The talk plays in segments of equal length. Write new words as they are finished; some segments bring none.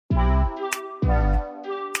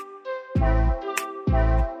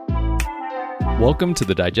Welcome to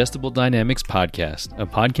the Digestible Dynamics Podcast, a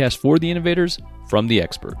podcast for the innovators from the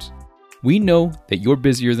experts. We know that you're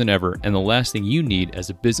busier than ever, and the last thing you need as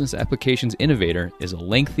a business applications innovator is a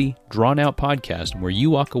lengthy, drawn-out podcast where you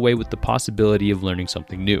walk away with the possibility of learning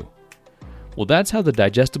something new. Well, that's how the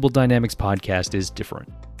Digestible Dynamics Podcast is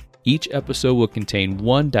different. Each episode will contain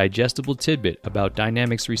one digestible tidbit about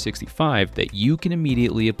Dynamics 365 that you can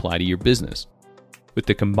immediately apply to your business. With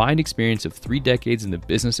the combined experience of 3 decades in the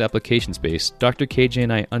business application space, Dr. KJ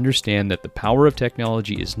and I understand that the power of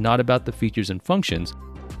technology is not about the features and functions,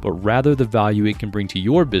 but rather the value it can bring to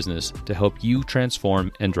your business to help you transform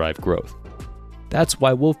and drive growth. That's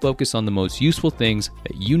why we'll focus on the most useful things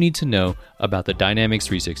that you need to know about the Dynamics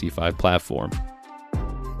 365 platform.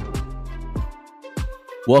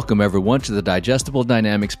 Welcome, everyone, to the Digestible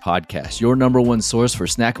Dynamics Podcast, your number one source for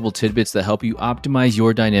snackable tidbits that help you optimize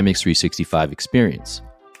your Dynamics 365 experience.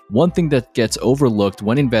 One thing that gets overlooked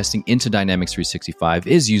when investing into Dynamics 365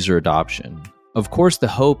 is user adoption. Of course, the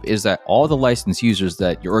hope is that all the licensed users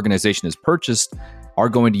that your organization has purchased are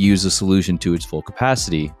going to use the solution to its full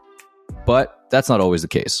capacity, but that's not always the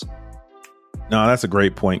case. No, that's a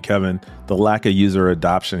great point, Kevin. The lack of user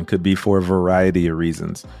adoption could be for a variety of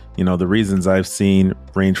reasons. The reasons I've seen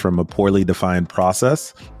range from a poorly defined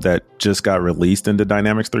process that just got released into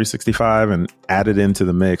Dynamics 365 and added into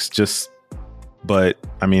the mix but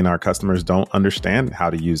our customers don't understand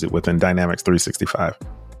how to use it within Dynamics 365.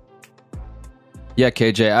 Yeah,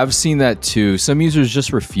 KJ, I've seen that too. Some users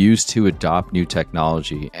just refuse to adopt new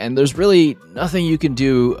technology, and there's really nothing you can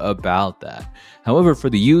do about that. However, for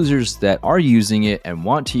the users that are using it and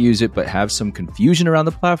want to use it but have some confusion around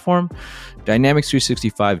the platform, Dynamics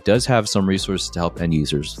 365 does have some resources to help end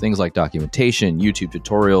users. Things like documentation, YouTube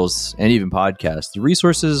tutorials, and even podcasts. The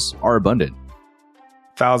resources are abundant.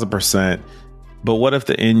 1,000%. But what if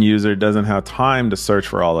the end user doesn't have time to search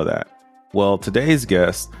for all of that? Well, today's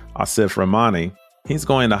guest, Asif Rahmani, he's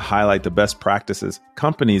going to highlight the best practices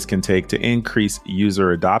companies can take to increase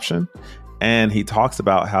user adoption. And he talks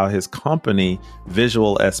about how his company,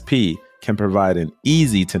 Visual SP, can provide an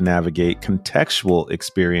easy to navigate contextual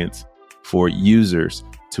experience for users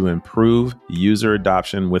to improve user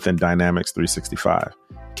adoption within Dynamics 365.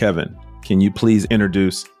 Kevin, can you please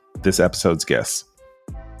introduce this episode's guest?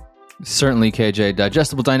 Certainly, KJ.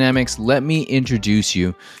 Digestible Dynamics, let me introduce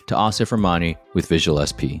you to Asif Rahmani with Visual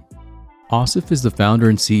SP. Asif is the founder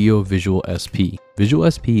and CEO of Visual SP. Visual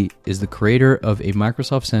SP is the creator of a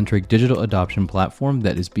Microsoft-centric digital adoption platform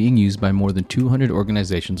that is being used by more than 200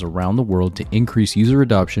 organizations around the world to increase user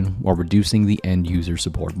adoption while reducing the end user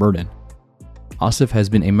support burden. Asif has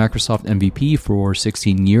been a Microsoft MVP for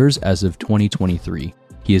 16 years as of 2023.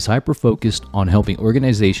 He is hyper-focused on helping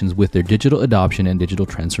organizations with their digital adoption and digital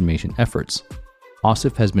transformation efforts.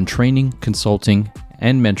 Asif has been training, consulting,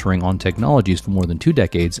 and mentoring on technologies for more than 2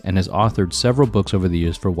 decades and has authored several books over the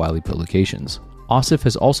years for Wiley publications. Asif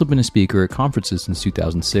has also been a speaker at conferences since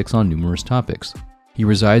 2006 on numerous topics. He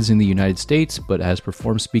resides in the United States, but has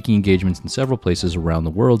performed speaking engagements in several places around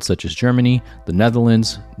the world, such as Germany, the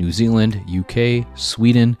Netherlands, New Zealand, UK,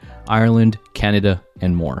 Sweden, Ireland, Canada,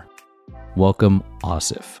 and more. Welcome,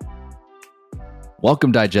 Asif.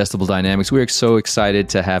 Welcome, Digestible Dynamics. We're so excited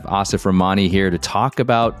to have Asif Rahmani here to talk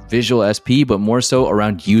about Visual SP, but more so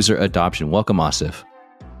around user adoption. Welcome, Asif.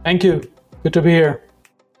 Thank you. Good to be here.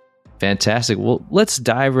 Fantastic. Well, let's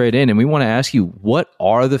dive right in. And we want to ask you, what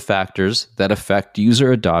are the factors that affect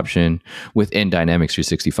user adoption within Dynamics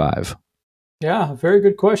 365? Yeah, very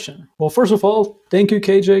good question. Well, first of all, thank you,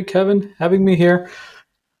 KJ, Kevin, having me here.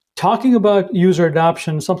 Talking about user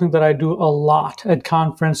adoption is something that I do a lot at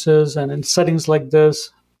conferences and in settings like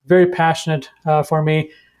this. Very passionate for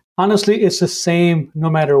me. Honestly, it's the same no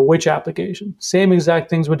matter which application. Same exact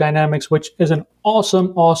things with Dynamics, which is an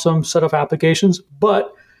awesome set of applications.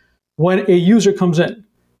 But when a user comes in,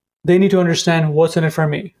 they need to understand what's in it for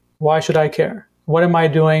me. Why should I care? What am I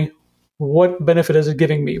doing? What benefit is it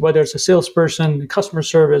giving me? Whether it's a salesperson, customer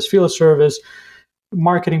service, field service,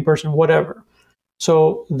 marketing person, whatever.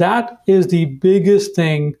 So that is the biggest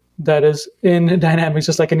thing that is in Dynamics,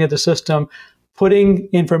 just like any other system, putting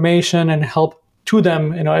information and help to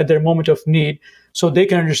them, at their moment of need, so they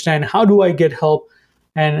can understand, how do I get help,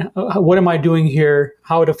 and what am I doing here,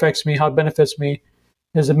 how it affects me, how it benefits me,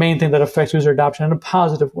 is the main thing that affects user adoption in a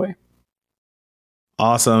positive way.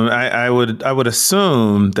 Awesome. I would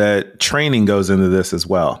assume that training goes into this as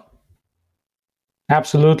well.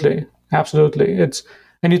 Absolutely.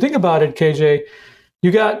 And you think about it, KJ, you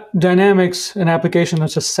got Dynamics, an application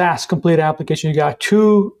that's a SaaS complete application. You got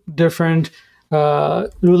 2 different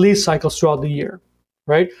release cycles throughout the year,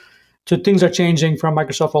 right? So things are changing from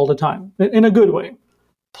Microsoft all the time in a good way.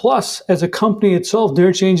 Plus, as a company itself,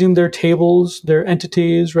 they're changing their tables, their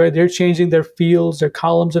entities, right? They're changing their fields, their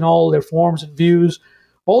columns and all, their forms and views.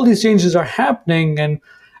 All these changes are happening. And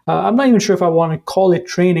I'm not even sure if I want to call it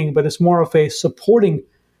training, but it's more of a supporting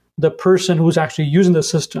the person who's actually using the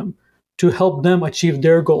system to help them achieve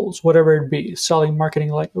their goals, whatever it be, selling,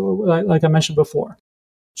 marketing, like I mentioned before.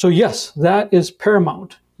 So yes, that is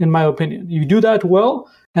paramount, in my opinion. You do that well,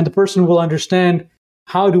 and the person will understand,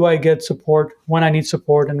 how do I get support when I need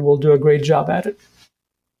support, and will do a great job at it.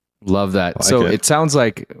 Love that. So it sounds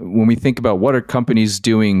like when we think about what are companies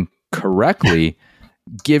doing correctly,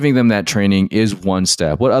 giving them that training is one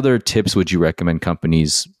step. What other tips would you recommend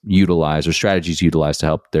companies utilize or strategies utilize to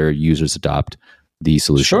help their users adopt the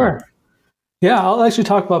solution? Sure. Yeah, I'll actually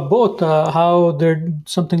talk about both, how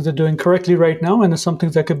some things they're doing correctly right now and some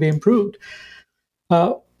things that could be improved.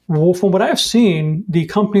 From what I've seen, the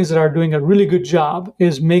companies that are doing a really good job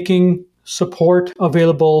is making support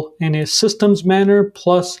available in a systems manner,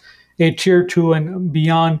 plus a tier 2 and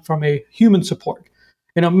beyond from a human support.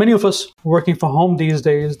 Many of us working from home these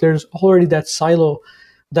days, there's already that silo,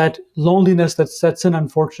 that loneliness that sets in,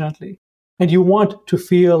 unfortunately. And you want to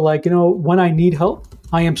feel like, when I need help,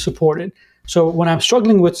 I am supported. So when I'm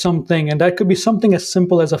struggling with something, and that could be something as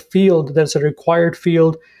simple as a field that's a required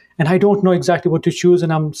field, and I don't know exactly what to choose,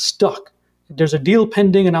 and I'm stuck. There's a deal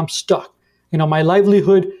pending, and I'm stuck. My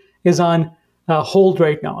livelihood is on hold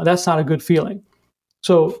right now. That's not a good feeling.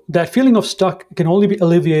 So that feeling of stuck can only be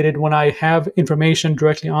alleviated when I have information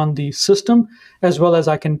directly on the system, as well as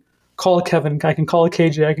I can call Kevin, I can call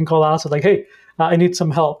KJ, I can call Asa, like, hey, I need some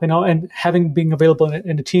help, and being available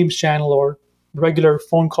in the Teams channel or regular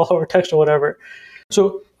phone call or text or whatever.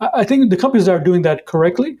 So I think the companies that are doing that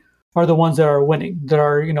correctly are the ones that are winning, that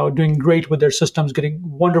are doing great with their systems, getting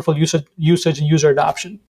wonderful usage and user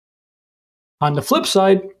adoption. On the flip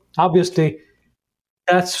side, obviously,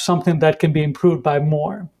 that's something that can be improved by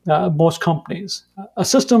most companies. A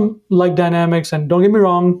system like Dynamics, and don't get me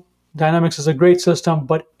wrong, Dynamics is a great system,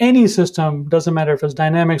 but any system, doesn't matter if it's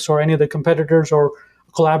Dynamics or any of the competitors or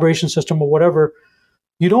a collaboration system or whatever,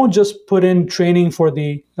 you don't just put in training for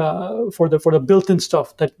the built-in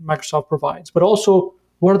stuff that Microsoft provides, but also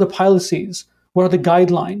what are the policies, what are the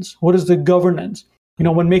guidelines, what is the governance.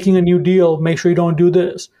 When making a new deal, make sure you don't do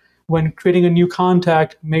this. When creating a new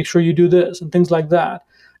contact, make sure you do this, and things like that.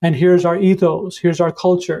 And here's our ethos, here's our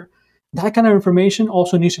culture. That kind of information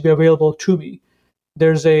also needs to be available to me.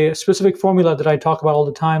 There's a specific formula that I talk about all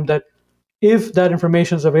the time, that if that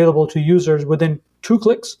information is available to users within 2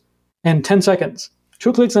 clicks and 10 seconds,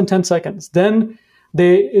 2 clicks and 10 seconds, then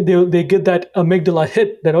they get that amygdala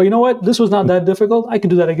hit that, oh, you know what, this was not that difficult, I can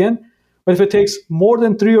do that again. But if it takes more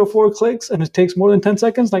than 3 or 4 clicks and it takes more than 10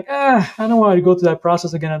 seconds, like, I don't want to go through that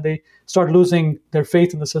process again, and they start losing their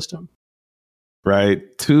faith in the system. Right.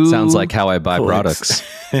 Sounds like how I buy products.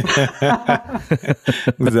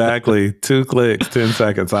 Exactly. 2 clicks, 10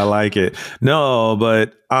 seconds. I like it. No,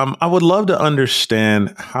 but I would love to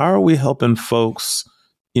understand, how are we helping folks,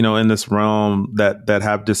 in this realm that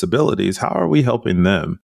have disabilities? How are we helping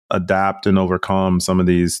them adapt and overcome some of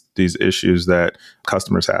these issues that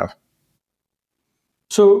customers have?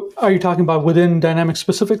 So are you talking about within Dynamics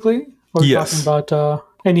specifically? Or are you Yes. talking about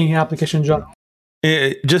any application in general?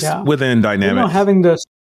 Within Dynamics. Having this,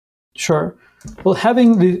 sure. Well,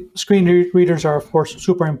 having the screen readers are, of course,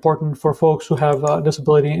 super important for folks who have a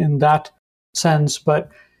disability in that sense.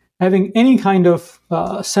 But having any kind of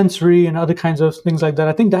sensory and other kinds of things like that,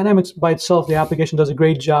 I think Dynamics by itself, the application does a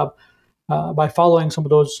great job by following some of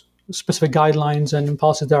those specific guidelines and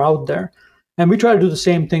policies that are out there. And we try to do the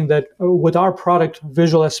same thing, that with our product,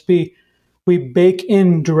 Visual SP, we bake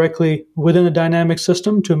in directly within the Dynamics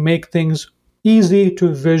system to make things easy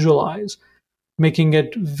to visualize, making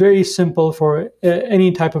it very simple for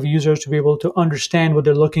any type of users to be able to understand what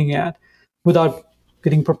they're looking at without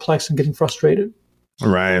getting perplexed and getting frustrated.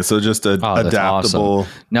 Right. So just adaptable.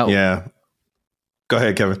 Awesome. Now, yeah. Go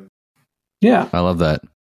ahead, Kevin. Yeah. I love that.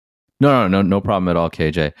 No problem at all,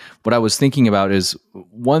 KJ. What I was thinking about is,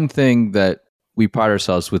 one thing that we pride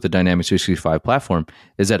ourselves with the Dynamics 365 platform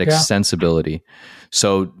is that extensibility.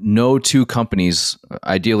 So no two companies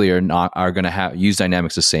ideally are going to use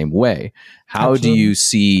Dynamics the same way. How Absolutely. do you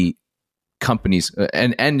see companies,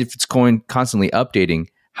 and if it's going constantly updating,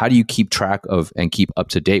 how do you keep track of and keep up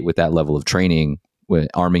to date with that level of training, with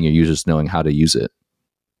arming your users knowing how to use it?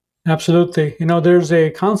 Absolutely. There's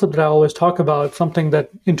a concept that I always talk about, something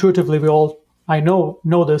that intuitively I know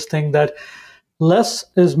this thing, that less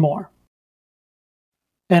is more.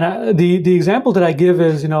 And the example that I give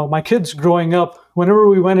is, my kids growing up, whenever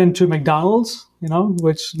we went into McDonald's,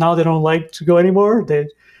 which now they don't like to go anymore,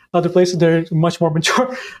 Other places, they're much more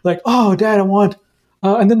mature. Like, oh, Dad, I want.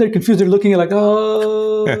 And then they're confused. They're looking at like,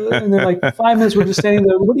 oh, and they're like 5 minutes, we're just standing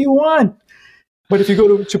there. What do you want? But if you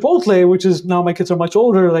go to Chipotle, which is now my kids are much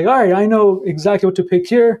older, like, all right, I know exactly what to pick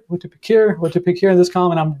here, what to pick here, what to pick here in this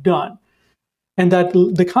column, and I'm done. And that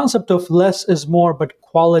the concept of less is more, but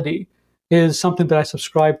quality is something that I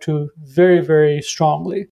subscribe to very, very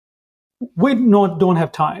strongly. We don't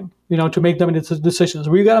have time, to make them decisions.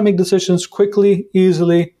 We got to make decisions quickly,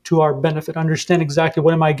 easily, to our benefit. Understand exactly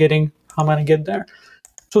what am I getting, how am I going to get there.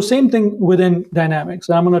 So same thing within Dynamics.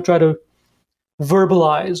 I'm going to try to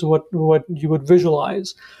verbalize what you would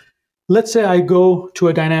visualize. Let's say I go to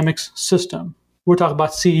a Dynamics system. We're talking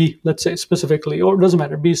about CE, let's say specifically, or it doesn't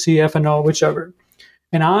matter, BC, F&O, whichever.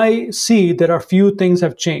 And I see that a few things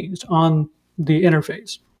have changed on the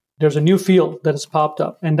interface. There's a new field that has popped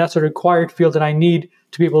up, and that's a required field that I need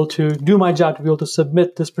to be able to do my job, to be able to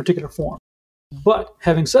submit this particular form. But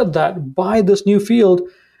having said that, by this new field,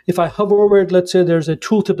 if I hover over it, let's say there's a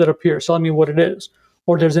tooltip that appears telling me what it is,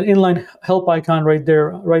 or there's an inline help icon right there,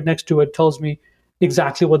 right next to it, tells me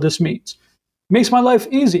exactly what this means. Makes my life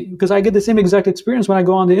easy because I get the same exact experience when I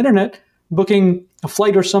go on the internet booking a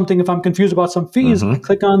flight or something. If I'm confused about some fees, I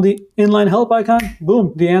click on the inline help icon,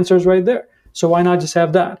 boom, the answer is right there. So why not just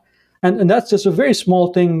have that? And that's just a very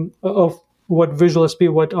small thing of what Visual SP,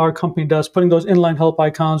 what our company does, putting those inline help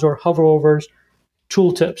icons or hover overs,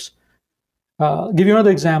 tooltips. Give you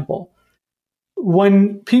another example.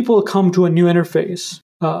 When people come to a new interface,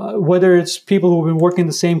 whether it's people who've been working in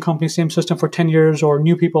the same company, same system for 10 years or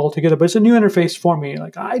new people altogether, but it's a new interface for me.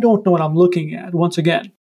 Like, I don't know what I'm looking at. Once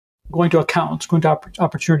again, going to accounts, going to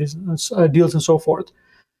opportunities, deals and so forth.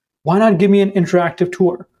 Why not give me an interactive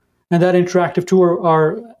tour? And that interactive tour,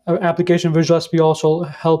 our application Visual SP also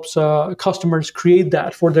helps customers create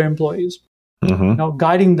that for their employees,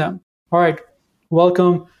 guiding them. All right,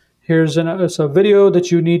 welcome. Here's a video that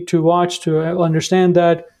you need to watch to understand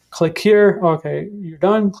that. Click here. Okay, you're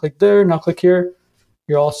done. Click there. Now click here.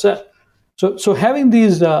 You're all set. So having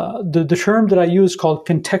these, the term that I use called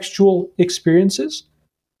contextual experiences.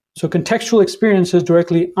 So contextual experiences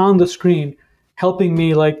directly on the screen, helping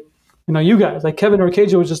me, like, you guys, like Kevin or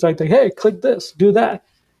KJ was just like, hey, click this, do that.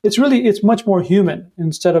 It's much more human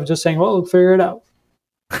instead of just saying, well, figure it out.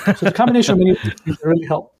 So the combination of many things really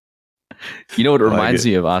help. You know what it reminds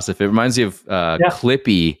me of, Asif? It reminds me of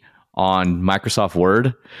Clippy on Microsoft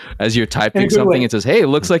Word. As you're typing something, it says, hey, it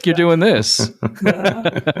looks like you're doing this.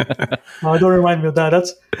 No, don't remind me of that.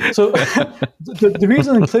 That's so the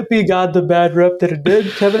reason Clippy got the bad rep that it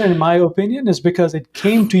did, Kevin, in my opinion, is because it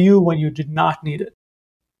came to you when you did not need it.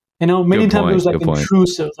 Many times it was like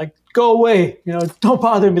intrusive, like, go away, don't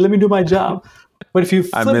bother me, let me do my job. But if you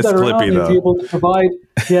flip that around and be able to provide,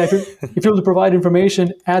 if you're able to provide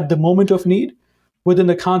information at the moment of need, within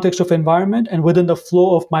the context of environment and within the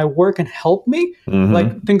flow of my work and help me,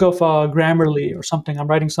 like think of Grammarly or something. I'm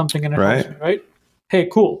writing something and it helps me, right? Hey,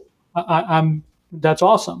 cool. I'm that's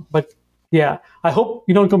awesome. But yeah, I hope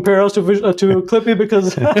you don't compare us to Clippy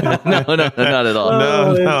because no, not at all.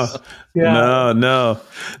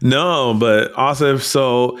 No. But awesome.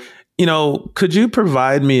 So, could you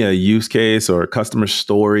provide me a use case or a customer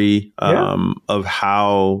story of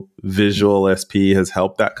how Visual SP has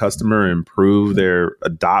helped that customer improve their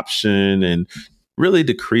adoption and really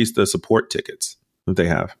decrease the support tickets that they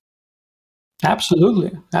have?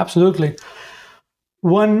 Absolutely.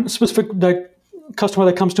 One specific customer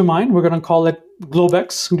that comes to mind, we're going to call it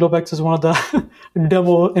Globex. Globex is one of the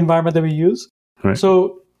demo environment that we use. Right.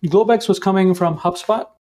 So Globex was coming from HubSpot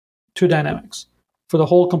to Dynamics for the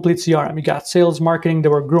whole complete CRM. You got sales, marketing, they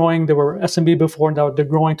were growing, they were SMB before, and now they're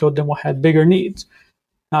growing to them had bigger needs.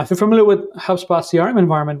 Now, if you're familiar with HubSpot CRM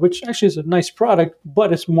environment, which actually is a nice product,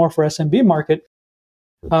 but it's more for SMB market,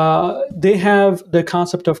 they have the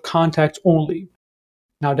concept of contacts only.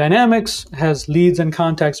 Now, Dynamics has leads and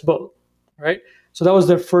contacts both, right? So that was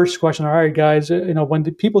their first question. All right, guys, when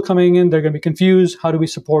the people coming in, they're going to be confused. How do we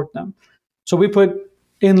support them? So we put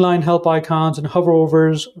inline help icons and hover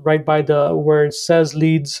overs right by where it says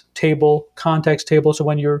leads table, contacts table. So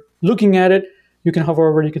when you're looking at it, you can hover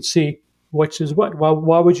over and you can see which is what.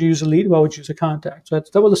 Why would you use a lead? Why would you use a contact? So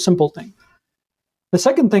that was a simple thing. The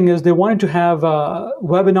second thing is they wanted to have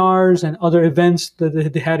webinars and other events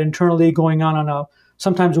that they had internally going on a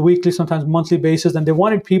sometimes weekly, sometimes monthly basis, and they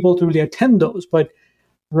wanted people to really attend those, but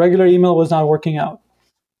regular email was not working out.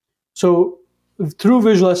 So through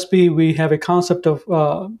Visual SP, we have a concept of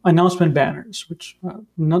announcement banners, which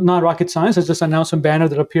not rocket science. It's just an announcement banner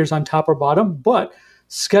that appears on top or bottom, but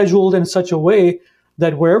scheduled in such a way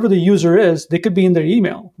that wherever the user is, they could be in their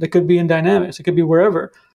email, they could be in Dynamics, it could be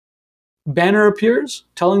wherever. banner appears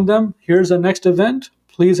telling them, here's the next event.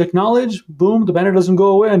 Please acknowledge. Boom, the banner doesn't go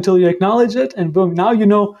away until you acknowledge it. And boom, now you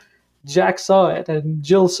know Jack saw it and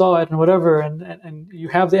Jill saw it and whatever. And you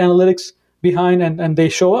have the analytics behind and they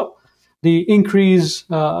show up. The increase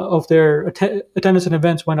of their attendance and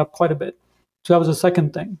events went up quite a bit. So that was the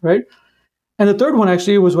second thing, right? And the third one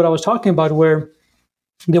actually was what I was talking about, where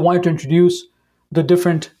they wanted to introduce the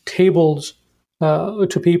different tables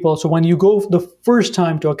to people. So when you go the first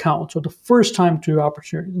time to account, so the first time to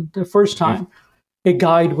opportunity, the first time, a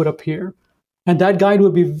guide would appear. And that guide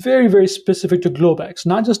would be very, very specific to Globex,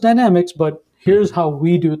 not just Dynamics, but here's how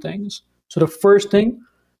we do things. So the first thing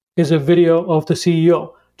is a video of the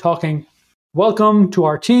CEO talking, welcome to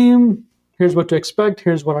our team. Here's what to expect.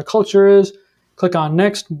 Here's what our culture is. Click on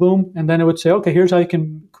next, boom. And then it would say, okay, here's how you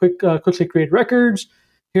can quickly create records.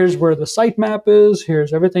 Here's where the sitemap is.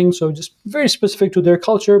 Here's everything. So just very specific to their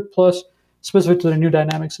culture plus specific to their new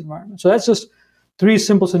Dynamics environment. So that's just 3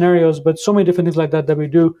 simple scenarios, but so many different things like that we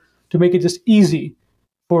do to make it just easy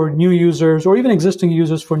for new users or even existing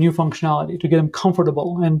users for new functionality to get them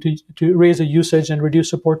comfortable and to raise the usage and reduce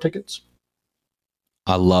support tickets.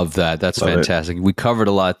 I love that. That's fantastic. We covered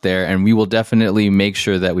a lot there, and we will definitely make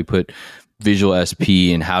sure that we put Visual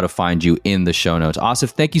SP and how to find you in the show notes. Asif,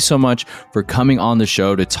 thank you so much for coming on the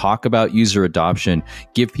show to talk about user adoption,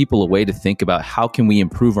 give people a way to think about how can we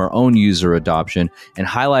improve our own user adoption, and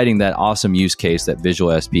highlighting that awesome use case that Visual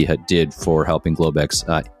SP did for helping Globex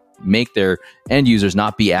make their end users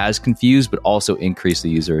not be as confused, but also increase the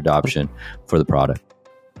user adoption for the product.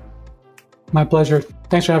 My pleasure.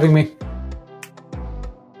 Thanks for having me.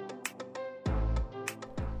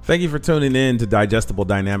 Thank you for tuning in to Digestible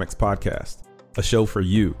Dynamics Podcast, a show for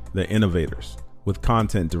you, the innovators, with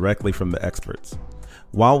content directly from the experts.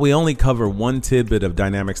 While we only cover one tidbit of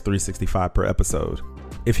Dynamics 365 per episode,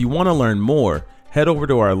 if you want to learn more, head over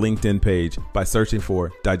to our LinkedIn page by searching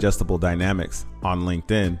for Digestible Dynamics on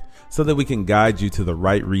LinkedIn so that we can guide you to the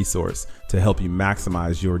right resource to help you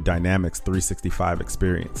maximize your Dynamics 365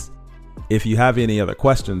 experience. If you have any other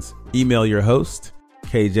questions, email your host,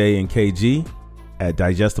 KJ and KG, at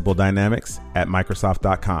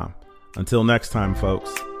digestibledynamics@microsoft.com. Until next time,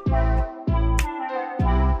 folks.